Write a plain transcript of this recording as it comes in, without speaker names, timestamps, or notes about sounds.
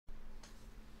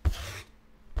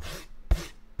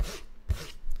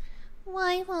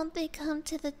Why won't they come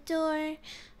to the door?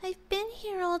 I've been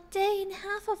here all day and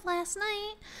half of last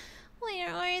night. Where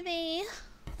are they?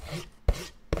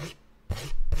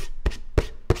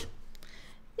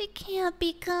 They can't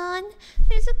be gone.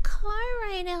 There's a car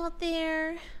right out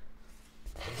there.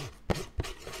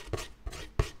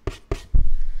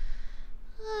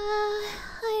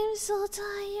 I'm so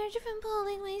tired from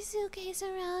pulling my suitcase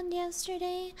around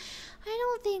yesterday. I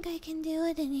don't think I can do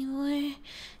it anymore.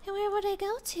 And where would I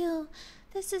go to?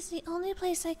 This is the only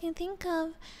place I can think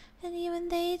of, and even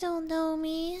they don't know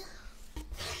me.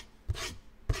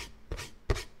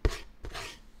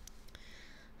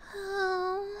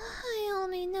 Oh, I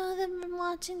only know them from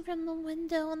watching from the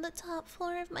window on the top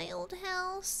floor of my old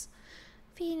house,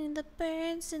 feeding the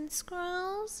birds and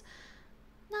squirrels.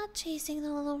 Not chasing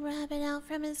the little rabbit out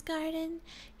from his garden.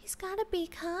 He's gotta be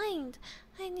kind.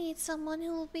 I need someone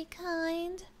who will be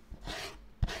kind.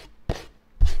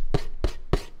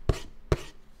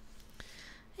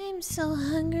 I'm so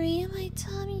hungry. My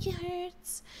tummy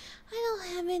hurts. I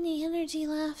don't have any energy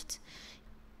left.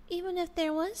 Even if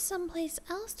there was someplace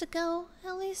else to go,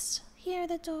 at least here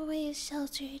the doorway is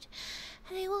sheltered.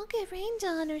 And I won't get rained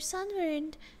on or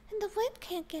sunburned. And the wind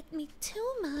can't get me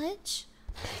too much.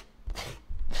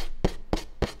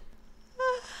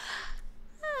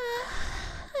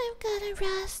 I've gotta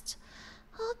rest.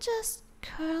 I'll just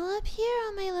curl up here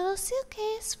on my little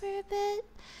suitcase for a bit.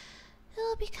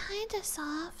 It'll be kinda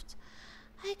soft.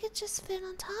 I could just fit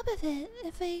on top of it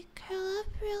if I curl up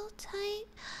real tight.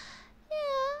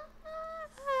 Yeah.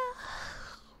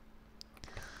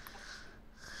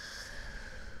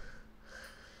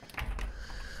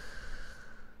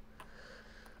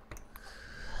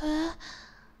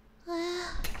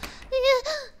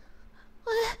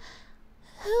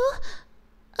 Who?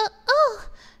 Oh,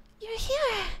 you're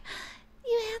here.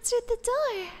 You answered the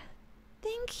door.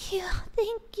 Thank you,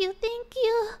 thank you, thank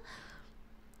you.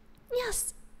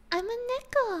 Yes, I'm a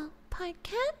Neko, part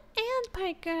cat and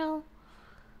part girl.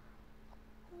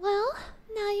 Well,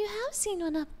 now you have seen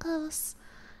one up close.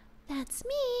 That's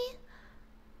me.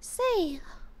 Say,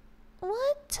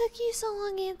 what took you so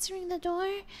long answering the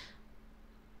door?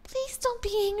 Please don't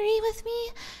be angry with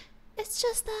me. It's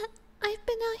just that I've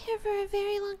been out here for a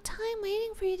very long time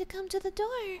waiting for you to come to the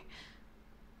door.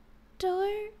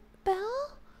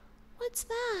 Doorbell? What's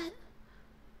that?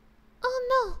 Oh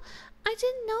no, I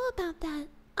didn't know about that.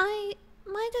 I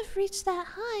might have reached that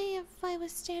high if I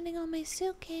was standing on my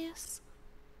suitcase.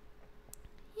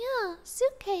 Yeah,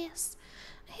 suitcase.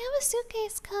 I have a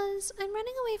suitcase because I'm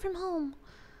running away from home.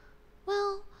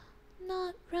 Well,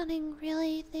 not running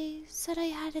really. They said I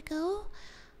had to go.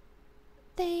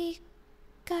 They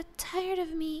got tired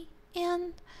of me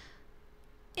and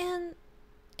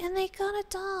they got a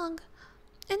dog.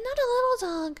 And not a little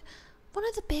dog. One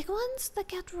of the big ones that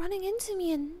kept running into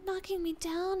me and knocking me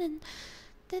down, and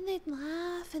then they'd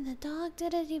laugh, and the dog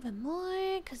did it even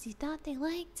more because he thought they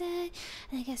liked it,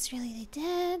 and I guess really they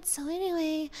did. So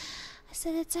anyway, I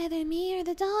said it's either me or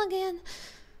the dog, and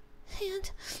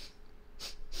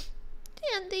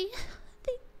they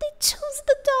chose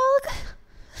the dog.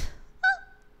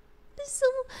 So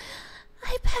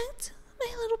I packed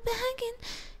my little bag and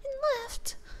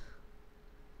left.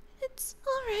 It's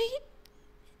alright.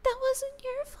 That wasn't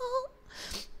your fault.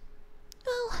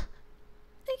 Well,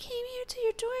 I came here to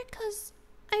your door because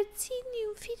I'd seen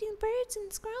you feeding birds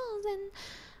and squirrels, and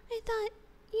I thought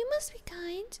you must be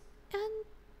kind, and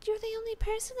you're the only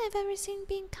person I've ever seen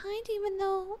being kind, even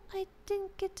though I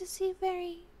didn't get to see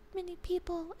very many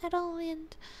people at all,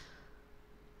 and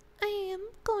I am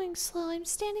going slow. I'm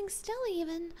standing still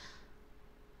even.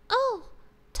 Oh,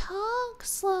 talk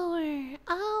slower.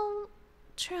 I'll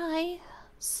try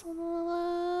slower.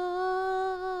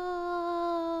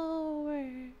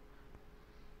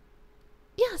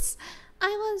 Yes, I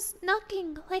was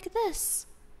knocking like this.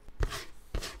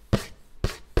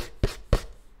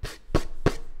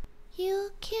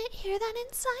 You can't hear that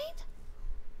inside?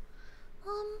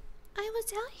 I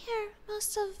was out here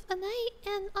most of the night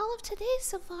and all of today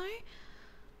so far.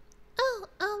 Oh,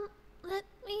 let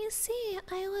me see.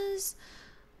 I was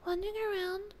wandering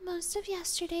around most of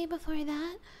yesterday before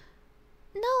that.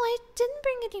 No, I didn't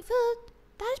bring any food.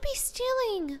 That'd be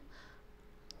stealing.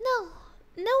 No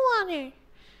water.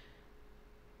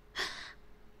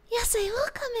 Yes, I will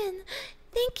come in.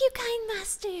 Thank you, kind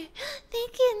master.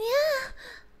 Thank you, yeah.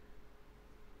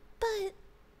 But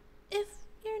if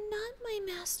you're not my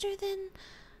master, then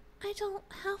I don't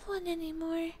have one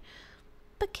anymore.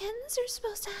 But kittens are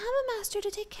supposed to have a master to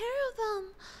take care of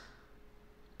them.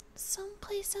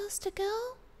 Someplace else to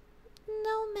go?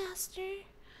 No master.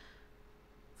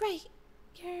 Right,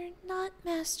 you're not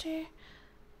master.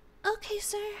 Okay,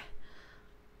 sir.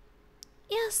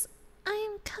 Yes,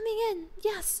 I'm coming in.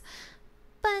 Yes,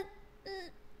 but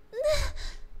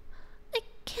I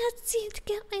can't seem to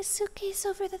get my suitcase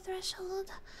over the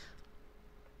threshold.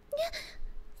 Yeah,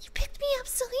 you picked me up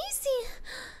so easy.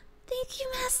 Thank you,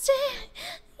 Master.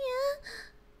 Yeah.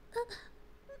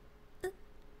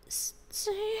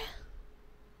 Sir.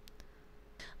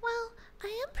 Well, I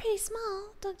am pretty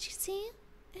small, don't you see?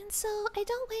 And so I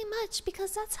don't weigh much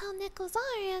because that's how Nekos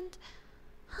are, and...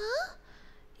 Huh?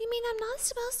 You mean I'm not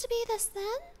supposed to be this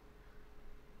thin?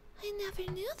 I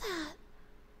never knew that.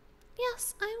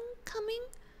 Yes, I'm coming.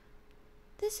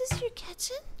 This is your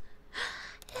kitchen?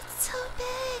 It's so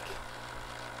big!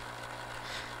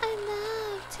 I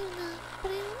love tuna,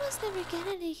 but I almost never get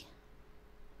any.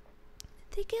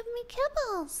 They give me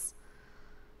kibbles.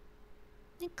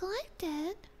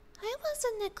 Neglected? I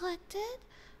wasn't neglected.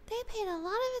 They paid a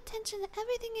lot of attention to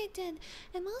everything I did,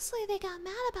 and mostly they got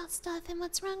mad about stuff and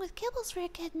what's wrong with kibbles for a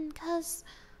kitten, cause...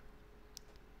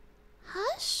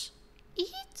 Hush?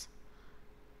 Eat?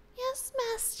 Yes,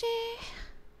 Master.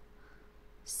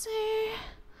 Sir.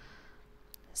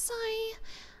 Sorry.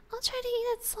 I'll try to eat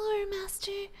it slower,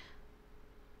 Master.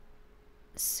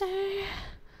 Sir.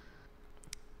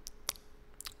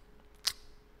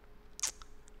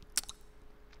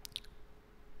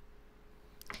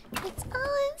 It's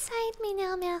all inside me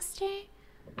now, Master.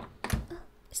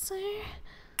 Sir.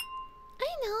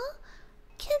 I know.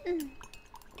 Kitten.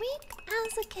 Weak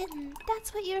as a kitten.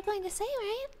 That's what you were going to say,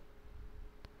 right?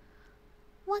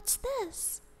 What's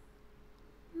this?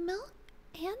 Milk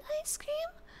and ice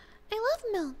cream? I love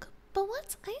milk, but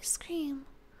what's ice cream?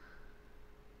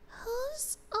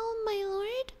 Who's... Oh, my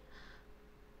lord?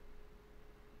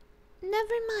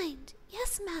 Never mind.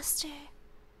 Yes, Master.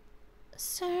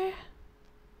 Sir.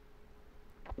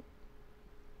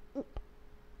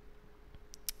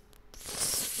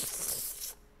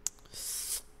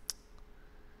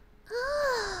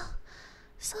 Oh,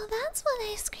 so that's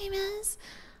what ice cream is.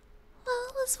 Well,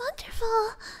 it was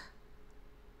wonderful.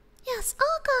 Yes,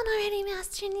 all gone already,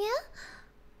 Master Nia.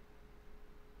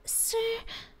 Sir,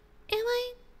 am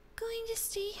I going to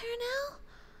stay here now?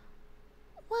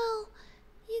 Well,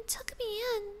 you took me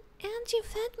in and you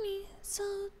fed me,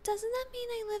 so doesn't that mean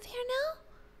I live here now?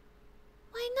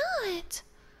 Why not?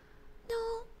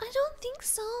 No, I don't think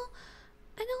so.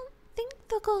 I don't think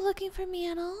they'll go looking for me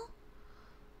at all.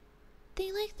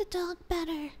 They like the dog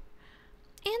better. And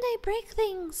I break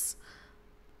things.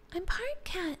 I'm part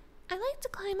cat. I like to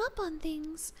climb up on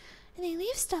things. And they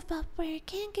leave stuff up where it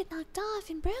can't get knocked off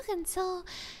and broken, so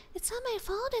it's not my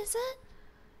fault, is it?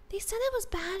 They said it was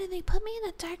bad and they put me in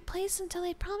a dark place until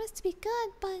they promised to be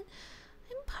good, but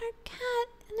I'm part cat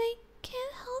and I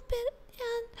can't help it,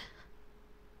 and...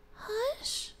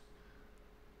 Hush?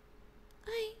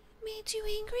 I made you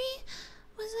angry?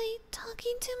 Was I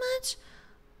talking too much?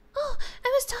 Oh, I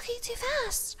was talking too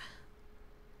fast.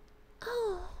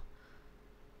 Oh.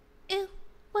 It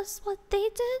was what they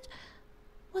did?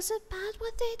 Was it bad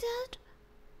what they did?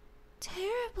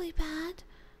 Terribly bad.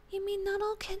 You mean not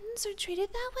all kittens are treated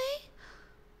that way?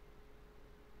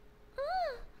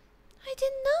 I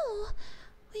didn't know.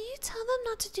 Will you tell them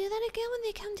not to do that again when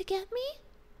they come to get me?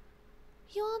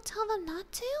 You won't tell them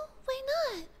not to? Why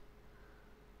not?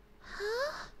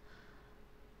 Huh?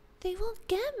 They won't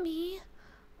get me.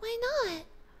 Why not?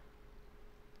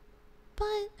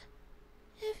 But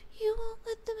if you won't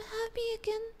let them have me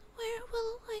again, where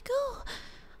will I go?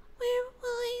 Where will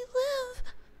I live?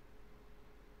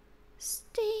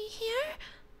 Stay here?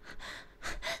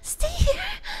 Stay here?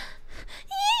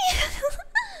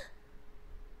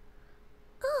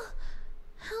 Oh,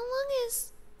 how long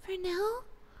is for now?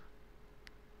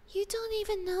 You don't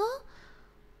even know?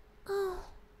 Oh,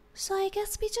 so I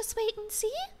guess we just wait and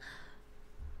see?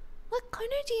 What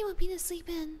corner do you want me to sleep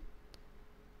in?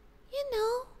 You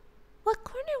know, what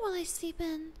corner will I sleep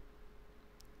in?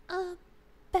 A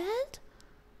bed?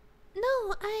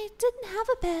 No, I didn't have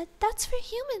a bed. That's for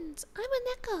humans. I'm a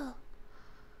Neko.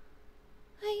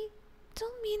 I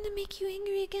don't mean to make you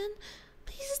angry again.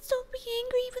 Please don't be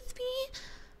angry with me.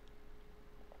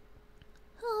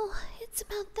 Oh, it's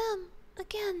about them.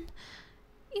 Again.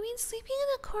 You mean sleeping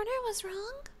in a corner was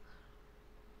wrong?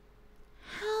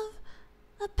 Have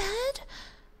a bed?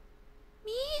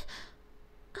 Me?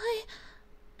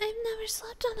 I've never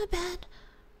slept on a bed.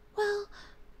 Well,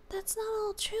 that's not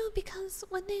all true because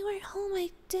when they were home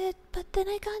I did, but then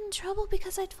I got in trouble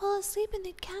because I'd fall asleep and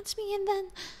they'd catch me and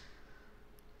then...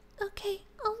 Okay,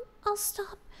 I'll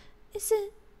stop. Is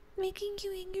it making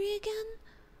you angry again?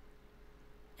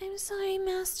 I'm sorry,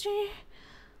 Master.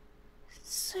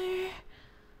 Sir.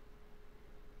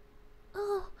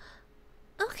 Oh,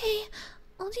 okay.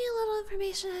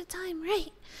 information at a time,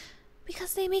 right?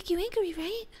 Because they make you angry,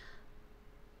 right?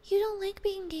 You don't like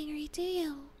being angry, do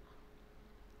you?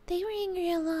 They were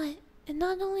angry a lot, and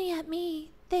not only at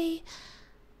me,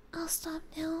 I'll stop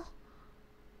now.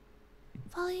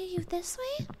 Follow you this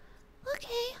way?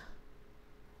 Okay.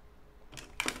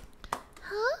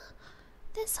 Huh?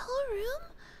 This whole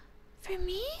room? For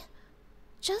me?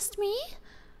 Just me?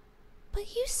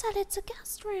 But you said it's a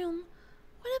guest room.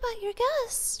 What about your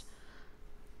guests?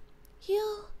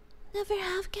 You never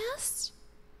have guests?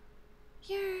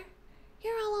 You're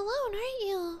all alone, aren't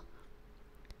you?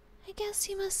 I guess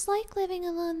you must like living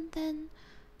alone then.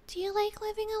 Do you like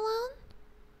living alone?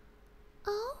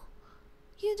 Oh?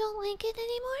 You don't like it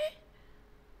anymore?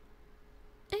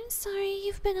 I'm sorry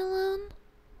you've been alone.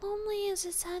 Lonely is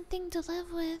a sad thing to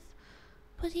live with.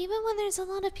 But even when there's a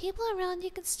lot of people around,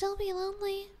 you can still be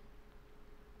lonely.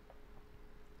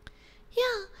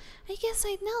 Yeah, I guess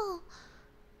I know.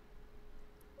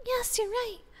 Yes, you're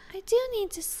right. I do need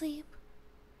to sleep.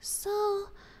 So,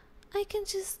 I can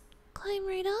just climb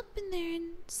right up in there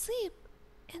and sleep.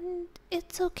 And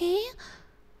it's okay?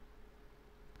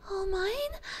 Oh,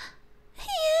 mine?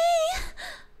 Yay!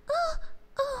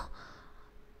 Oh.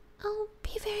 I'll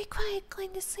be very quiet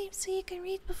going to sleep so you can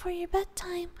read before your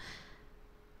bedtime.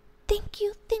 Thank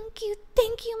you,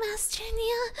 Master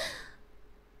Nia.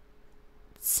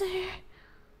 Sir.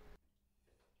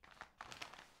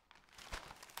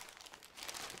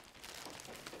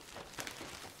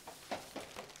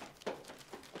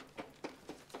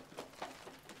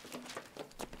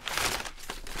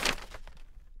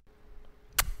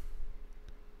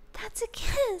 That's a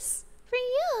kiss for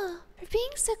you for being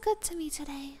so good to me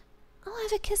today. I'll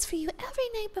have a kiss for you every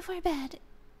night before bed,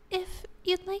 if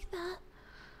you'd like that.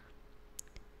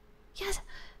 Yes,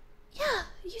 yeah,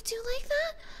 you do like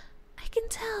that? I can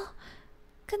tell.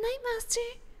 Good night, Master.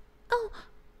 Oh,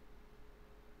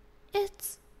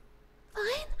 it's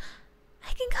fine?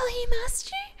 I can call you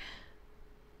Master?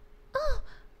 Oh,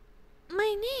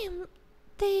 my name,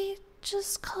 they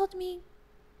just called me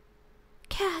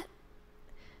Cat.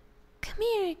 Come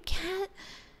here, Cat.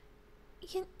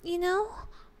 You know?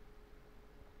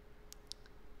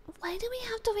 Why do we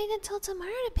have to wait until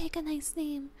tomorrow to pick a nice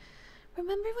name?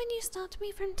 Remember when you stopped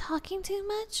me from talking too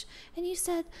much and you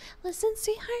said, "Listen,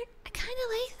 sweetheart, I kinda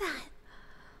like that."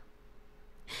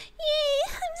 Yay,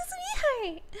 I'm a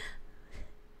sweetheart!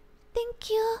 Thank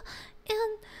you,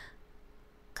 and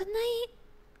good night,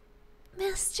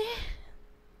 Master.